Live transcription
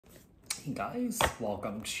Hey guys,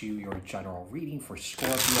 welcome to your general reading for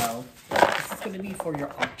Scorpio. This is going to be for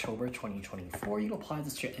your October 2024. You can apply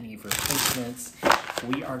this to any of your placements.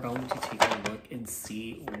 We are going to take a look and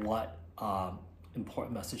see what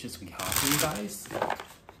important messages we have for you guys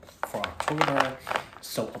for October.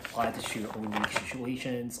 So apply this to your own unique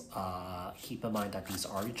situations. Keep in mind that these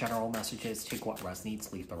are general messages. Take what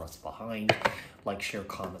resonates, leave the rest behind. Like, share,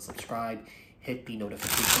 comment, subscribe. Hit the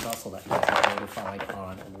notification bell so that you get notified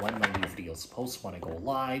on when my new videos post when I go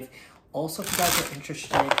live. Also, if you guys are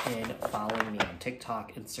interested in following me on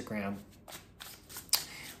TikTok, Instagram,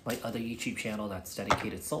 my other YouTube channel that's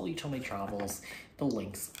dedicated solely to my travels, the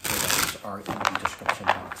links for those are in the description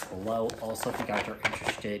box below. Also, if you guys are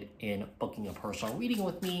interested in booking a personal reading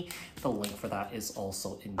with me, the link for that is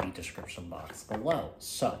also in the description box below.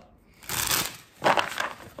 So,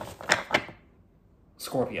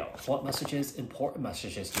 Scorpio, what messages, important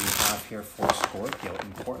messages do we have here for Scorpio?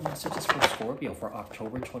 Important messages for Scorpio for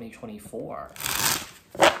October 2024.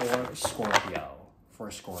 For Scorpio.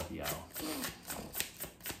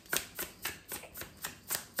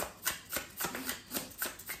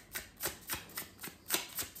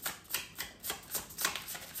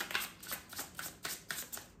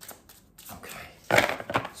 Okay,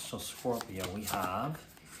 so Scorpio, we have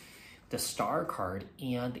the Star card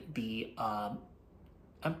and the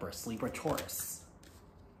Empress, Libra, Taurus.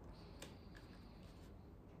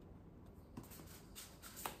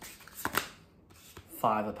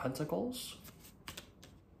 Five of Pentacles.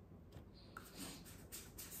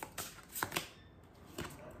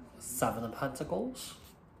 Seven of Pentacles.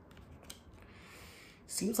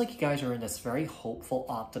 Seems like you guys are in this very hopeful,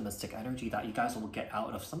 optimistic energy that you guys will get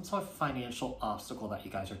out of some sort of financial obstacle that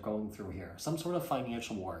you guys are going through here. Some sort of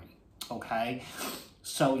financial worry, okay?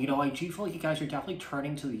 So, I do feel like you guys are definitely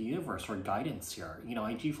turning to the universe for guidance here.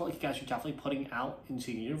 I do feel like you guys are definitely putting out into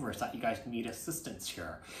the universe that you guys need assistance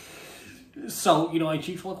here. So, I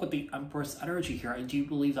do feel like with the Empress energy here, I do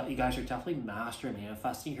believe that you guys are definitely mastering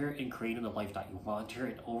manifesting here and creating the life that you want here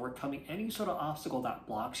and overcoming any sort of obstacle that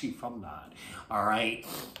blocks you from that. All right,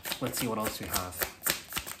 let's see what else we have.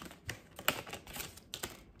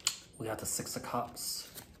 We got the Six of Cups.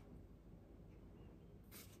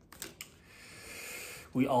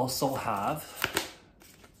 We also have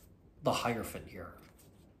the Hierophant here.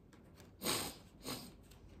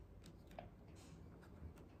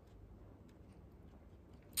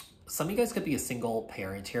 Some of you guys could be a single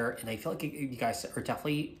parent here, and I feel like you guys are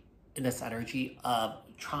definitely in this energy of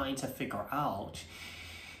trying to figure out,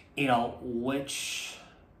 which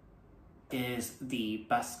is the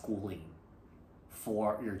best schooling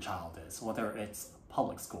for your child is, whether it's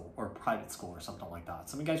public school or private school or something like that.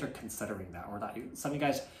 Some of you guys are considering that, or that some of you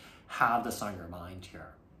guys have this on your mind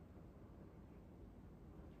here.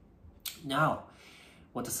 Now,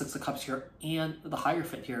 with the Six of Cups here and the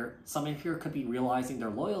Hierophant here, some of you here could be realizing their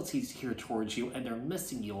loyalties here towards you and they're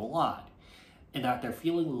missing you a lot, and that they're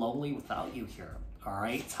feeling lonely without you here. All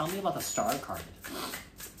right, tell me about the Star card.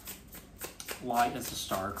 Why is the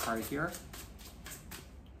Star card here?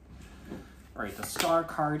 All right, the Star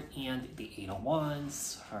card and the Eight of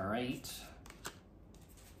Wands. All right.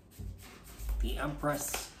 The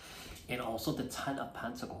Empress and also the Ten of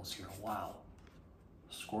Pentacles here. Wow.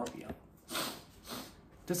 Scorpio.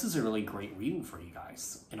 This is a really great reading for you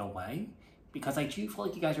guys in a way, because I do feel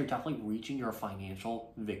like you guys are definitely reaching your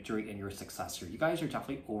financial victory and your success here. You guys are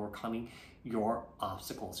definitely overcoming your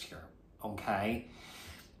obstacles here, okay?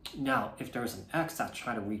 Now, if there's an ex that's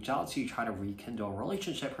trying to reach out to you, trying to rekindle a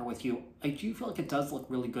relationship here with you, I do feel like it does look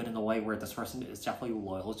really good in a way where this person is definitely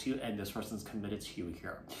loyal to you and this person's committed to you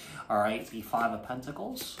here. All right, the Five of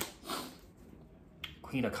Pentacles,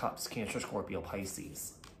 Queen of Cups, Cancer, Scorpio,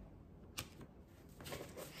 Pisces.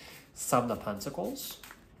 Seven of Pentacles,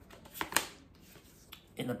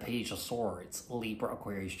 and the Page of Swords, Libra,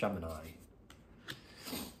 Aquarius, Gemini.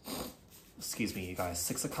 Excuse me, you guys.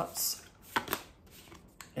 Six of Cups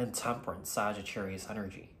and Temperance, Sagittarius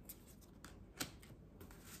energy.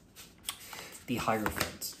 The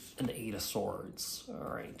Hierophant and the Eight of Swords.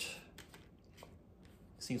 All right.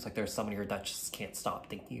 Seems like there's someone here that just can't stop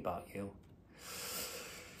thinking about you.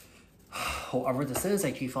 Whoever this is,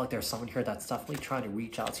 I do feel like there's someone here that's definitely trying to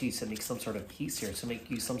reach out to you to make some sort of peace here, to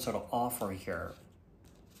make you some sort of offer here.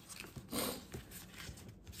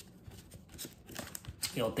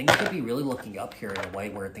 Things could be really looking up here in a way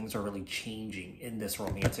where things are really changing in this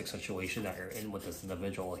romantic situation that you're in with this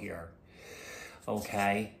individual here.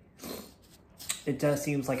 Okay? It does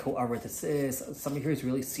seem like whoever this is, somebody here is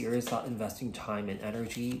really serious about investing time and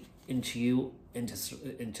energy into you, into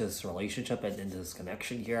this relationship and into this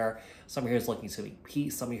connection here. Some here is looking to make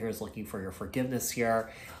peace. Some here is looking for your forgiveness here.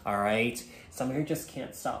 All right. Some here just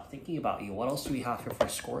can't stop thinking about you. What else do we have here for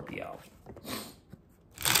Scorpio?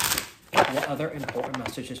 What other important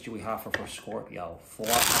messages do we have for Scorpio for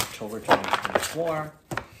October 2024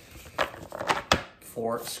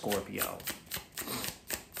 for Scorpio?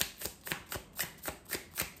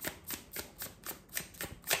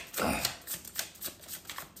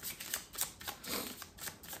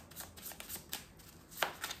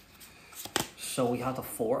 So we have the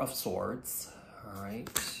Four of Swords, all right.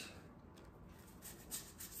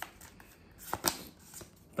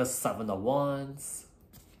 The Seven of Wands.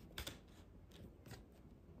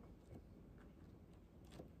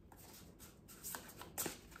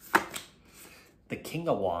 The King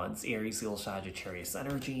of Wands, Aries, Leo, Sagittarius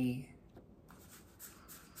energy.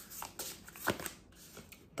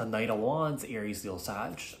 The Knight of Wands, Aries, Leo,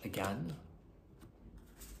 Sag, again.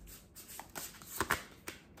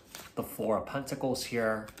 The Four of Pentacles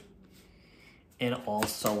here. And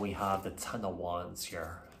also we have the Ten of Wands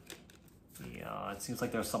here. Yeah, it seems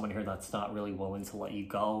like there's someone here that's not really willing to let you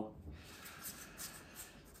go.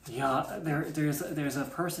 Yeah, there's a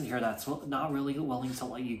person here that's not really willing to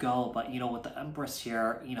let you go, but you know, with the Empress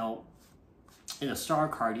here, you know, in a Star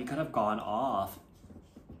card, you could have gone off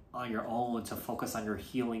on your own to focus on your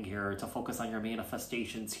healing here, to focus on your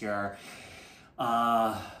manifestations here.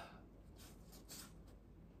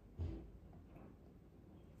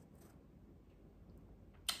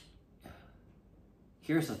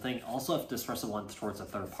 Here's the thing. Also, if this person wants towards a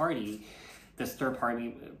third party, this third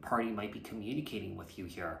party might be communicating with you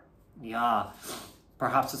here. Yeah.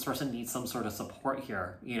 Perhaps this person needs some sort of support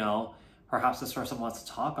here, you know. Perhaps this person wants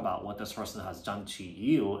to talk about what this person has done to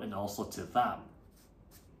you and also to them.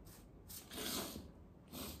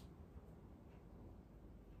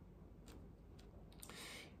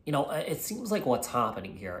 You know, it seems like what's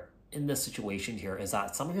happening here in this situation here is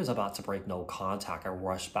that someone who's about to break no contact and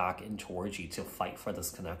rush back in towards you to fight for this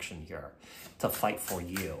connection here, to fight for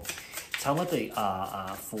you. Tell me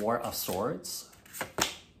the Four of Swords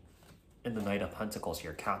and the Knight of Pentacles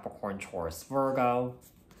here, Capricorn, Taurus, Virgo.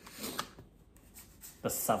 The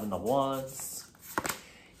Seven of Wands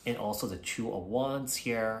and also the Two of Wands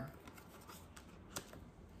here.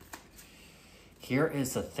 Here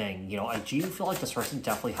is the thing, you know, I do feel like this person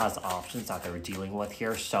definitely has options that they're dealing with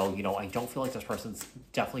here. So, you know, I don't feel like this person's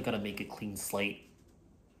definitely going to make a clean slate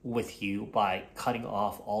with you by cutting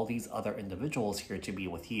off all these other individuals here to be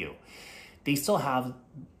with you. They still have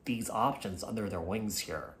these options under their wings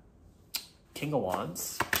here. King of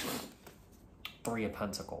Wands, Three of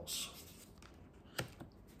Pentacles.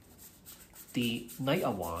 The Knight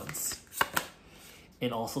of Wands,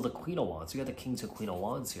 and also the Queen of Wands. You got the King to Queen of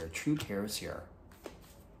Wands here, true pairs here.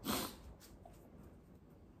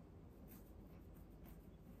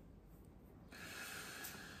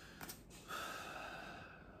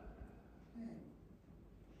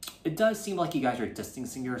 It does seem like you guys are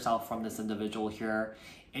distancing yourself from this individual here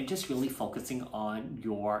and just really focusing on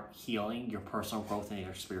your healing, your personal growth, and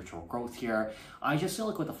your spiritual growth here. I just feel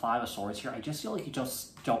like with the Five of Swords here, I just feel like you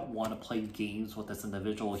just don't want to play games with this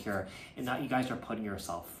individual here and that you guys are putting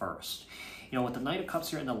yourself first. You know, with the Knight of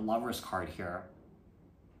Cups here and the Lover's card here,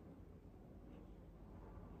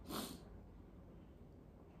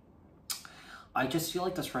 I just feel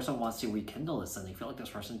like this person wants to rekindle this, and I feel like this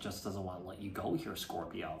person just doesn't want to let you go here,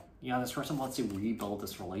 Scorpio. Yeah, this person wants to rebuild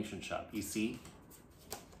this relationship, you see?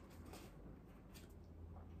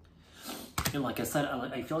 And like I said,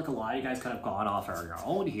 I feel like a lot of you guys could have gone off on your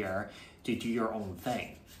own here to do your own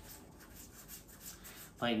thing.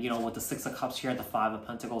 Like, you know, with the Six of Cups here, the Five of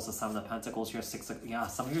Pentacles, the Seven of Pentacles here, yeah,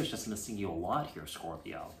 some of you is just missing you a lot here,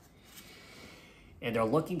 Scorpio. And they're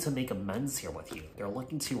looking to make amends here with you. They're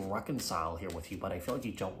looking to reconcile here with you, but I feel like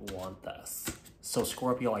you don't want this. So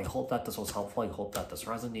Scorpio, I hope that this was helpful. I hope that this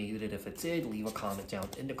resonated. If it did, leave a comment down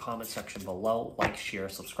in the comment section below. Like, share,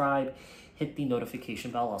 subscribe, hit the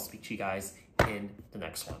notification bell. I'll speak to you guys in the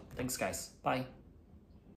next one. Thanks, guys. Bye.